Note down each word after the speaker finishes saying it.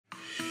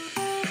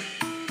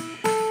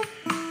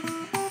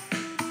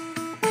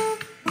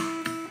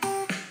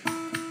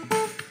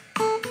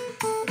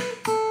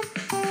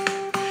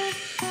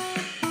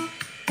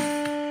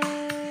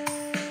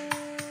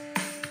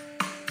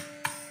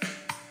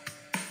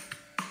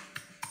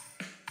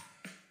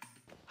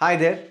Hi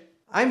there,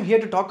 I'm here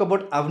to talk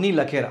about Avani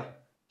Lekhara.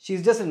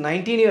 She's just a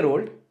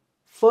 19-year-old,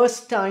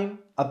 first time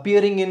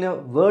appearing in a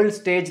world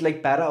stage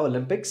like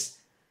Paralympics,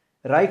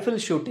 rifle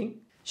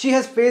shooting. She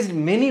has faced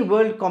many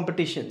world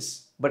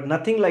competitions, but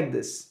nothing like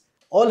this.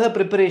 All her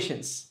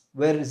preparations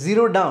were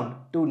zeroed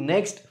down to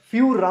next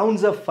few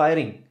rounds of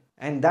firing,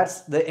 and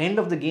that's the end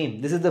of the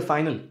game. This is the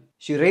final.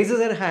 She raises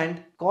her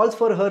hand, calls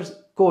for her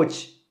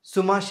coach,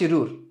 Suma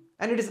Shirur,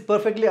 and it is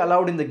perfectly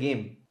allowed in the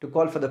game to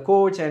call for the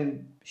coach,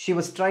 and she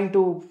was trying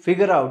to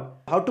figure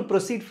out how to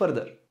proceed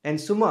further. And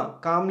Suma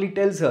calmly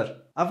tells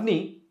her,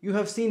 Avni, you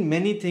have seen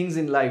many things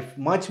in life,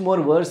 much more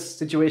worse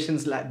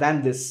situations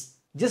than this.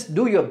 Just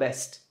do your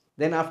best.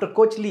 Then after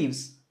coach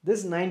leaves,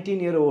 this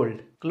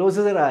 19-year-old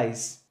closes her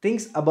eyes,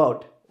 thinks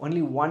about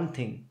only one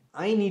thing.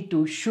 I need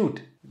to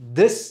shoot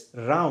this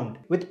round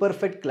with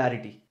perfect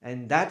clarity.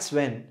 And that's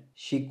when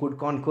she could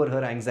conquer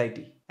her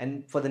anxiety.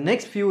 And for the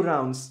next few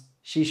rounds,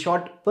 she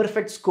shot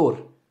perfect score.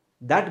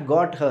 That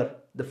got her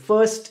the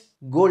first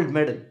gold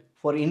medal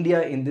for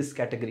India in this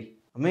category.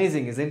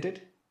 Amazing, isn't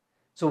it?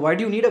 So why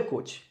do you need a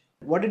coach?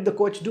 What did the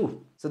coach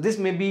do? So this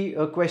may be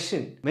a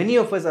question many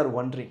of us are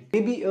wondering.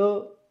 Maybe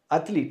a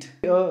athlete,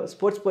 a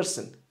sports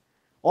person,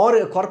 or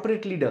a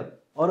corporate leader,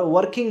 or a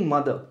working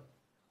mother,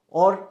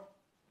 or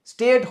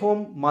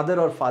stay-at-home mother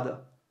or father.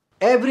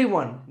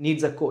 Everyone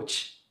needs a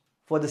coach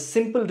for the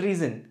simple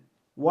reason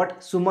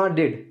what Suma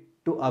did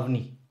to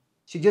Avni.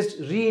 She just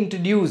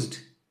reintroduced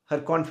her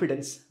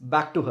confidence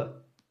back to her.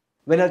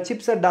 When our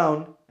chips are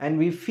down and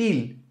we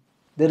feel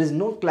there is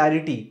no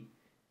clarity,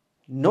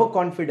 no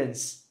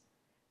confidence,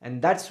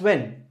 and that's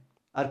when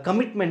our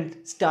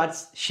commitment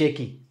starts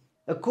shaky.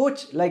 A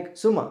coach like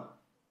Suma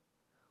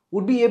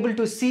would be able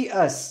to see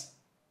us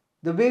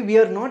the way we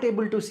are not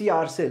able to see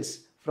ourselves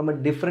from a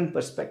different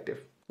perspective.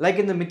 Like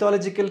in the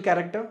mythological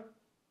character,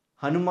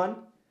 Hanuman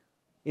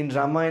in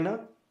Ramayana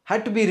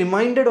had to be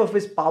reminded of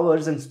his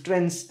powers and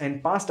strengths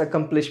and past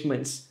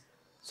accomplishments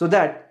so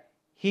that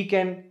he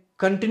can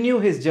continue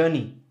his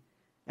journey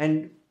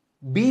and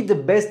be the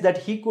best that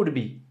he could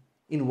be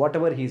in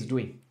whatever he is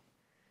doing.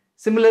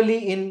 Similarly,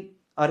 in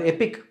our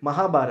epic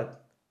Mahabharata,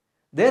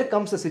 there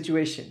comes a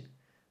situation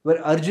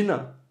where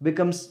Arjuna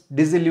becomes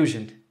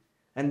disillusioned,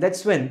 and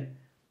that's when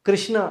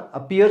Krishna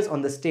appears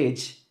on the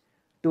stage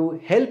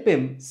to help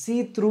him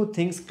see through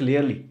things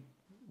clearly.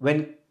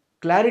 When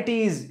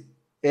clarity is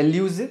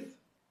elusive,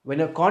 when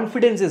a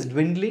confidence is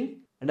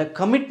dwindling, and a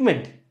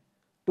commitment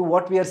to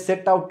what we are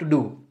set out to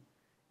do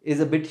is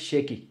a bit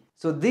shaky.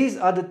 So these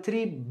are the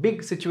three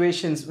big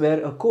situations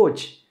where a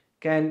coach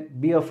can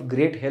be of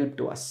great help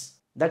to us.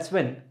 That's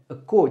when a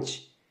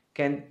coach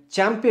can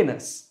champion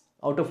us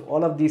out of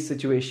all of these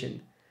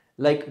situations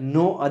like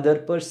no other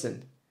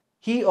person.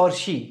 He or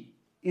she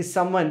is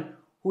someone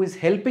who is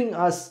helping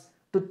us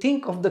to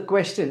think of the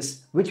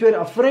questions which we're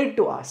afraid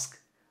to ask,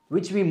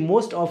 which we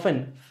most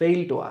often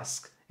fail to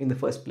ask in the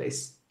first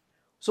place.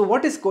 So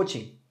what is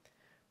coaching?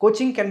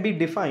 Coaching can be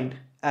defined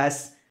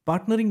as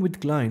partnering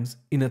with clients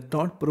in a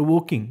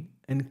thought-provoking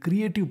and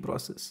creative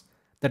process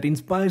that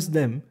inspires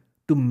them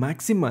to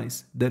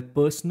maximize their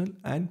personal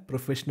and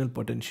professional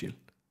potential.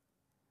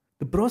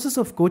 The process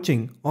of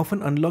coaching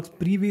often unlocks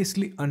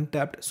previously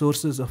untapped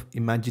sources of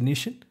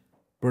imagination,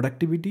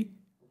 productivity,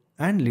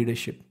 and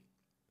leadership.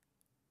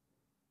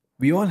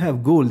 We all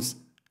have goals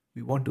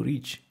we want to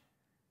reach,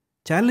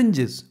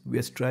 challenges we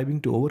are striving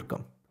to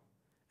overcome,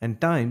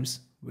 and times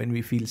when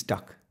we feel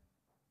stuck.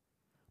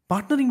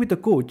 Partnering with a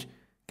coach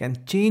can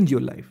change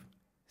your life,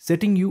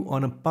 setting you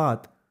on a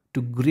path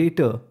to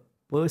greater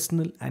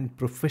personal and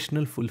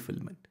professional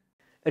fulfillment.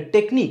 a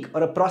technique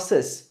or a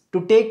process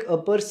to take a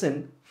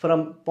person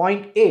from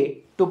point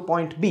A to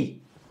point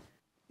B.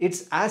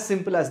 It's as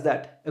simple as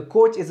that. A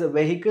coach is a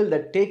vehicle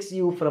that takes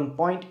you from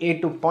point A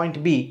to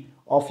point B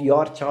of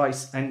your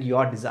choice and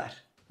your desire.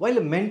 While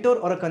a mentor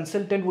or a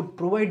consultant would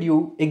provide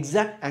you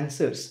exact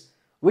answers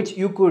which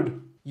you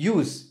could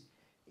use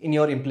in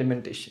your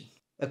implementation,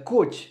 a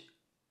coach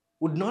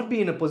would not be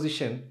in a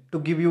position to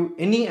give you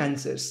any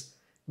answers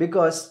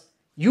because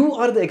you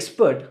are the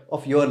expert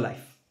of your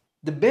life.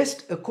 The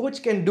best a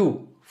coach can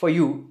do for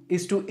you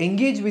is to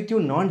engage with you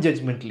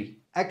non-judgmentally,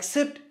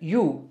 accept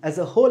you as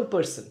a whole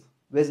person.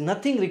 There's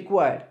nothing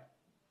required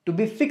to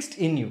be fixed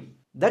in you.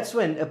 That's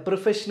when a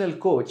professional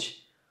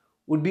coach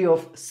would be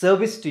of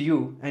service to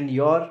you and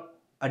your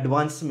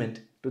advancement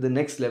to the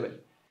next level.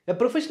 A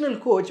professional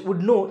coach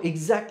would know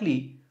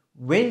exactly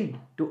when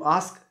to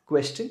ask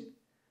question,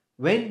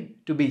 when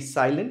to be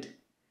silent,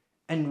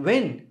 and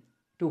when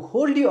to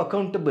hold you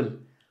accountable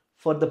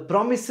for the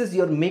promises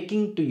you're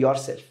making to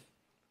yourself.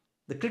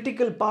 The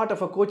critical part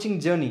of a coaching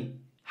journey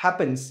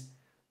happens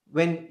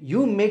when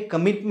you make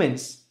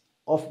commitments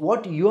of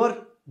what you're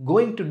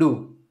going to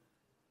do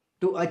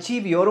to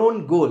achieve your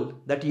own goal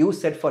that you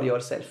set for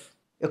yourself.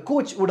 A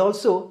coach would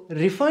also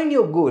refine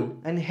your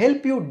goal and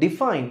help you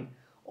define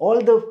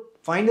all the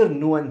finer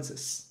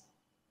nuances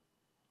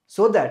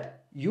so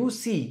that you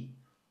see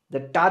the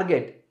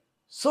target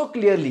so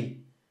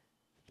clearly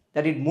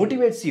that it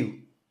motivates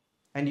you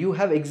and you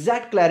have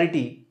exact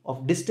clarity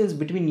of distance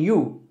between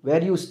you,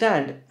 where you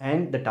stand,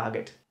 and the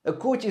target. A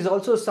coach is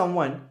also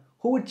someone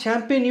who would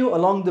champion you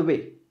along the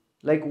way,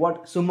 like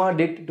what Suma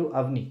did to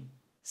Avani.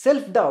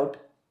 Self-doubt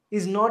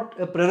is not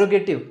a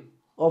prerogative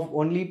of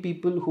only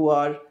people who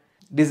are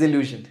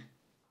disillusioned.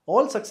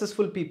 All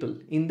successful people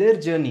in their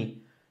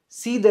journey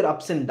see their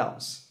ups and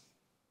downs.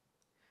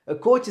 A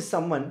coach is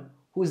someone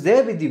who is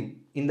there with you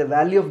in the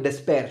valley of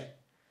despair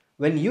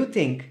when you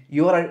think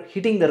you are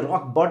hitting the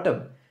rock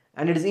bottom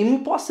and it is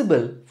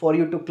impossible for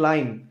you to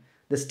climb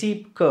the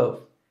steep curve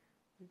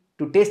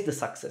to taste the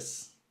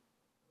success.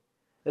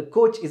 A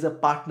coach is a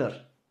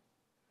partner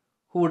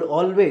who would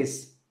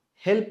always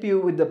help you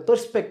with the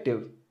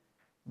perspective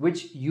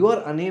which you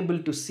are unable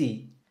to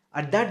see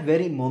at that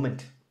very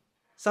moment.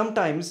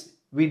 Sometimes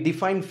we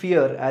define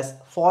fear as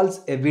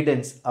false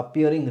evidence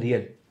appearing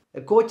real.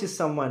 A coach is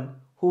someone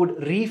who would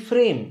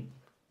reframe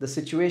the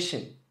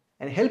situation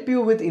and help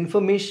you with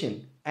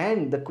information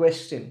and the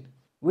question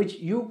which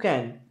you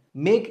can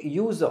make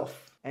use of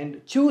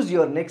and choose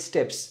your next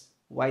steps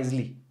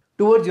wisely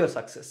towards your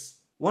success.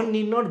 One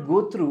need not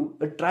go through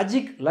a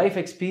tragic life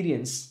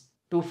experience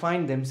to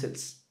find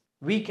themselves.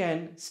 We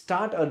can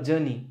start our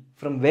journey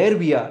from where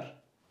we are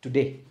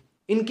today.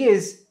 In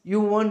case you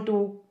want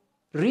to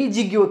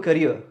rejig your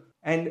career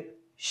and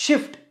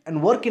shift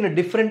and work in a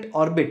different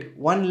orbit,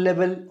 one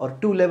level or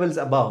two levels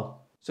above.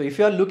 So if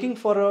you are looking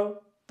for a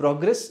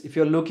progress, if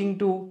you're looking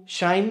to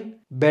shine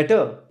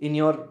better in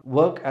your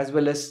work as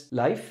well as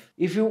life,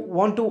 if you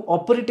want to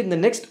operate in the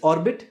next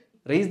orbit,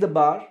 raise the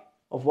bar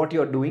of what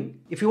you're doing,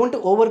 if you want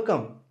to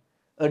overcome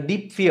a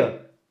deep fear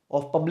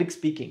of public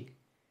speaking,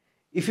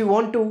 if you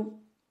want to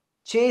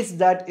chase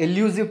that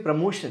elusive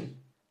promotion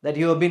that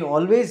you have been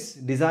always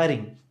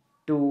desiring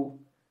to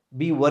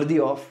be worthy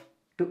of,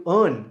 to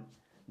earn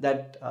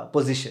that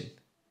position,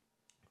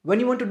 when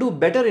you want to do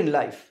better in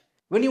life,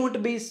 when you want to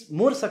be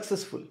more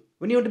successful,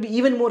 when you want to be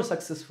even more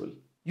successful,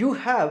 you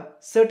have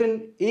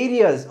certain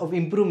areas of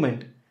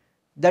improvement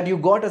that you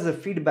got as a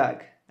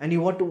feedback and you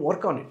want to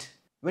work on it.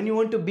 When you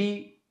want to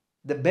be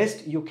the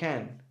best you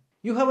can,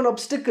 you have an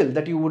obstacle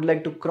that you would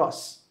like to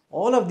cross.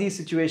 All of these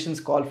situations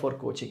call for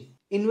coaching.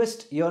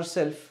 Invest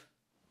yourself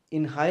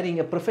in hiring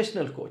a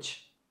professional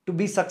coach to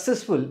be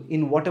successful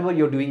in whatever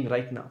you're doing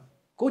right now.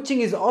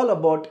 Coaching is all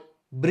about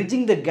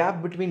bridging the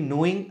gap between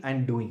knowing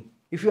and doing.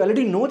 If you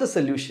already know the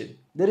solution,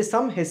 there is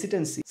some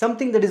hesitancy,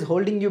 something that is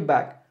holding you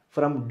back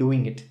from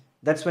doing it.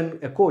 That's when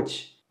a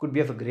coach could be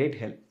of a great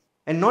help.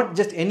 And not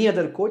just any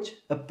other coach,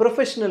 a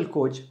professional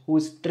coach who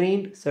is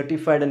trained,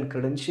 certified and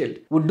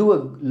credentialed would do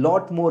a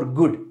lot more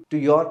good to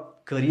your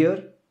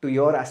career, to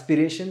your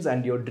aspirations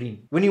and your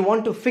dream. When you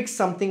want to fix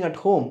something at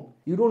home,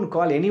 you don't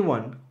call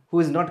anyone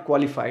who is not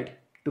qualified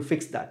to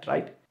fix that,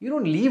 right? You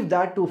don't leave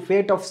that to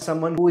fate of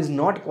someone who is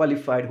not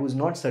qualified, who is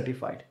not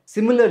certified.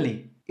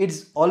 Similarly,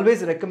 it's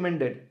always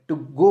recommended to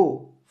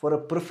go for a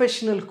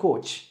professional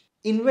coach.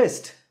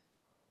 Invest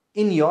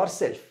in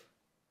yourself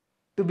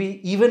to be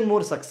even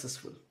more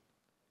successful.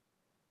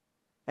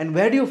 And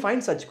where do you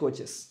find such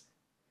coaches?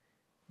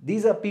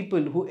 These are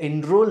people who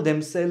enroll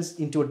themselves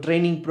into a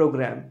training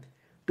program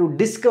to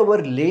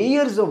discover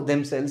layers of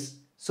themselves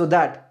so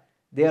that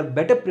they are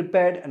better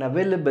prepared and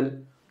available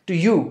to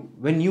you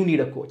when you need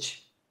a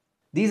coach.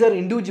 These are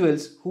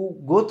individuals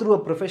who go through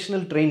a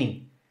professional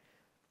training,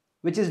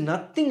 which is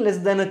nothing less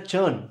than a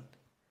churn.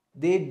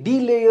 They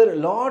delayer a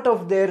lot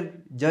of their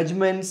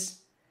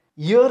judgments,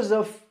 years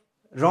of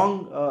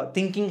wrong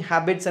thinking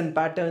habits and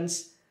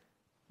patterns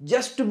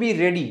just to be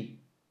ready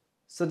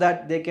so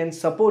that they can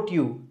support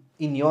you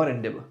in your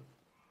endeavor.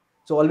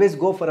 So always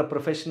go for a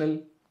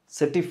professional,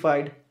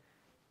 certified,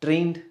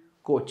 trained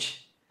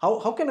coach.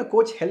 How can a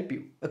coach help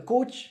you? A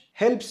coach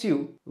helps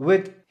you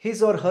with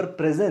his or her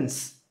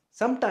presence,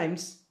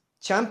 sometimes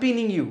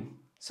championing you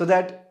so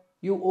that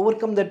you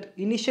overcome that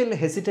initial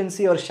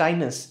hesitancy or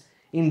shyness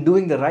in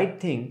doing the right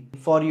thing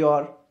for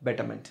your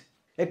betterment.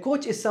 A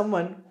coach is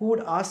someone who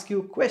would ask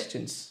you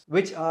questions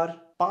which are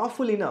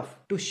powerful enough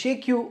to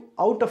shake you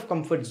out of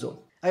comfort zone.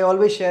 I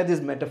always share this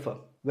metaphor.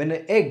 When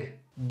an egg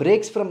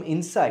breaks from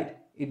inside,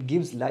 it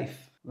gives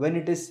life. When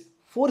it is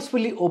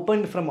forcefully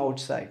opened from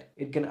outside,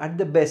 it can at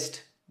the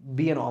best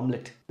be an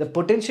omelette. The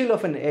potential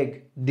of an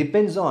egg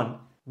depends on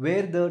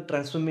where the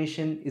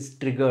transformation is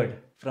triggered,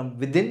 from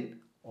within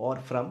or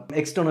from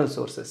external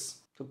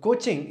sources. So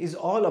coaching is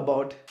all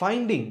about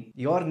finding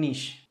your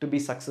niche to be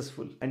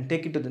successful and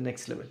take it to the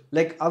next level.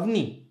 Like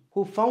Avani,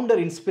 who found her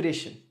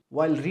inspiration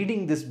while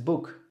reading this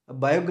book, a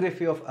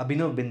biography of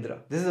Abhinav Bindra.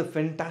 This is a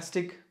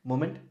fantastic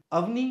moment.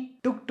 Avani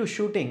took to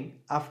shooting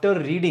after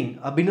reading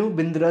Abhinav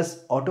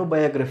Bindra's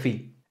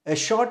autobiography, A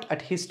Shot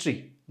at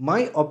History,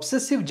 My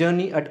Obsessive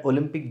Journey at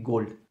Olympic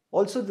Gold.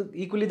 Also,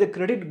 equally the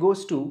credit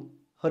goes to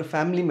her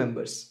family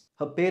members,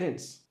 her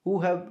parents,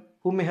 who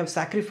may have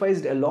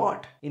sacrificed a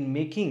lot in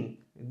making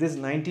this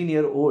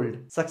 19-year-old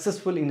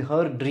successful in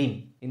her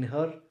dream, in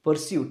her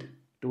pursuit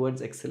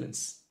towards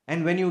excellence.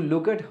 And when you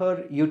look at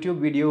her YouTube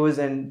videos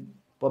and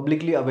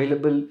publicly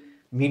available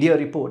media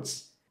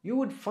reports, you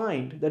would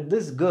find that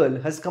this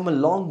girl has come a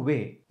long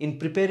way in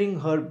preparing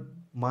her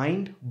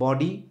mind,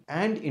 body,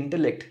 and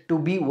intellect to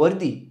be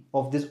worthy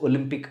of this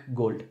Olympic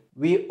gold.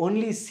 We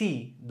only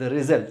see the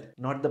result,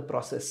 not the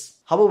process.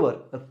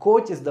 However, a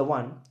coach is the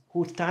one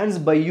who stands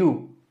by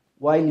you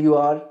while you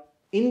are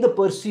in the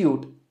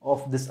pursuit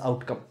of this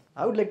outcome.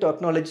 I would like to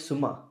acknowledge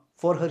Suma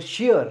for her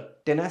sheer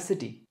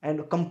tenacity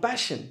and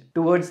compassion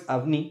towards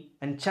Avani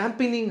and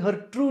championing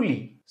her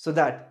truly so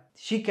that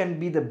she can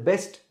be the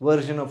best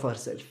version of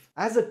herself.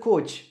 As a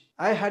coach,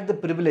 I had the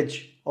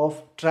privilege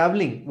of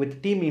traveling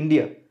with Team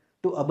India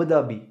to Abu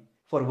Dhabi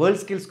for World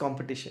Skills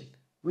Competition,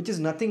 which is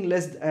nothing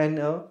less than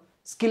a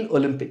skill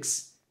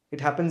Olympics.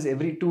 It happens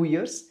every 2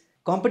 years.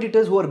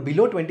 Competitors who are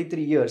below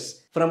 23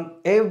 years from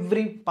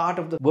every part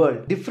of the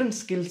world, different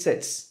skill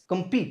sets,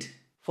 compete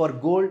for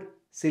gold,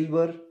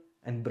 silver,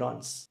 and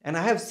bronze. And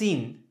I have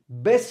seen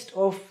best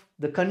of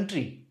the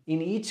country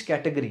in each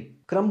category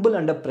crumble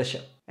under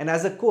pressure. And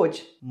as a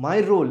coach, my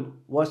role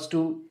was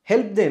to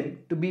help them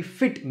to be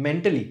fit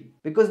mentally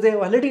because they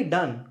have already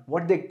done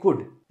what they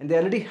could and they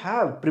already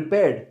have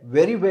prepared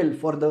very well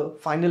for the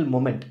final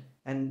moment.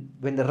 And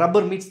when the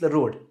rubber meets the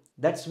road,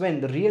 that's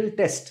when the real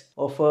test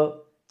of a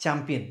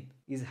champion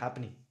is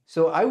happening.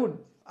 So I would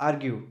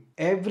argue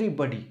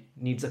everybody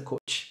needs a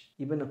coach.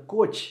 Even a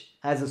coach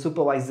has a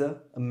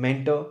supervisor, a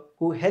mentor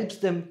who helps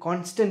them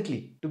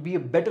constantly to be a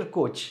better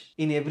coach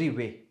in every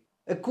way.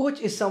 A coach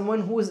is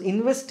someone who is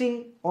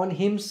investing on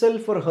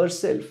himself or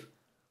herself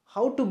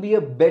how to be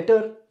a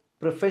better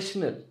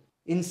professional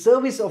in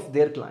service of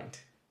their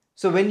client.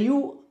 So when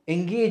you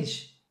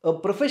engage a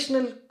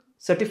professional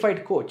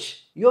certified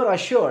coach, you are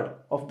assured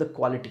of the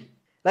quality.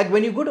 Like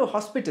when you go to a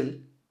hospital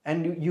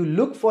and you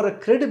look for a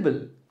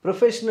credible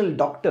professional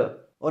doctor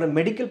or a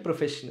medical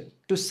professional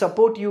to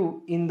support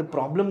you in the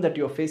problem that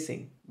you're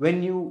facing,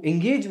 when you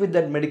engage with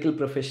that medical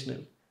professional,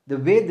 the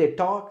way they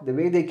talk, the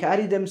way they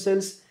carry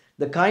themselves,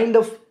 the kind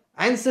of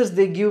answers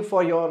they give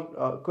for your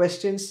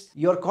questions,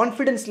 your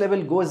confidence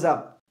level goes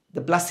up.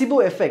 The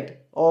placebo effect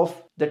of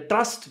the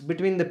trust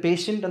between the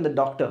patient and the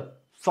doctor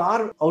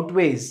far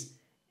outweighs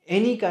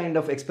any kind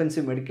of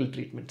expensive medical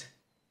treatment.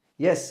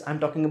 Yes, I'm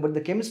talking about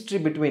the chemistry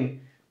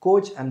between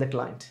coach and the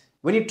client.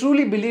 When you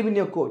truly believe in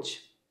your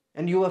coach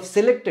and you have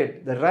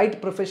selected the right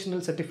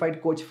professional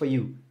certified coach for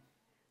you,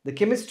 the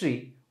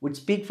chemistry would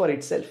speak for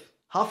itself.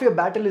 Half your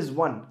battle is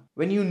won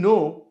when you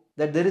know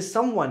that there is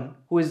someone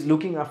who is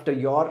looking after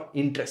your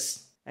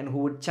interests and who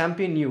would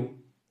champion you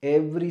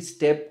every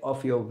step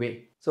of your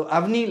way. So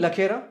Avani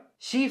Lekhara,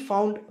 she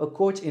found a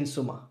coach in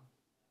Suma.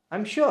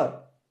 I'm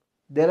sure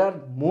there are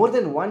more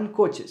than one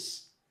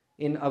coaches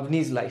in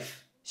Avani's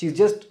life. She's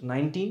just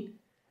 19.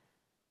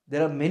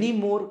 There are many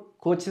more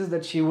coaches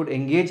that she would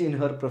engage in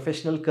her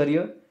professional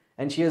career,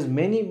 and she has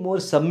many more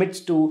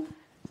summits to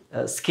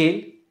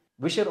scale.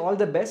 Wish her all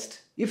the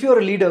best. If you're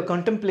a leader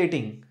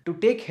contemplating to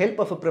take help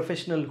of a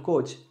professional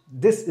coach,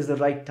 this is the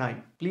right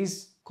time.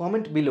 Please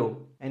comment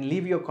below and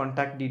leave your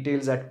contact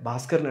details at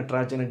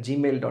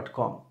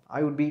bhaskarnatrajan@gmail.com.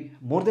 I would be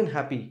more than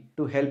happy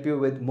to help you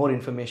with more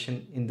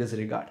information in this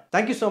regard.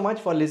 Thank you so much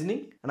for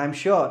listening, and I'm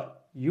sure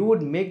you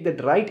would make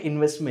that right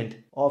investment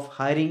of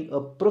hiring a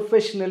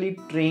professionally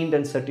trained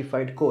and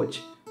certified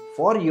coach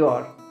for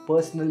your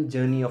personal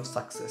journey of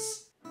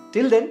success.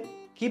 Till then,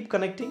 keep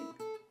connecting,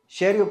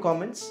 share your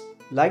comments,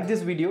 like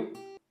this video.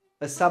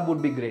 A sub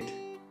would be great.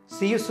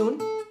 See you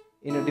soon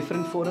in a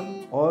different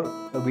forum or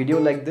a video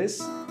like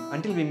this.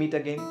 Until we meet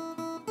again,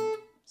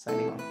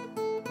 signing off.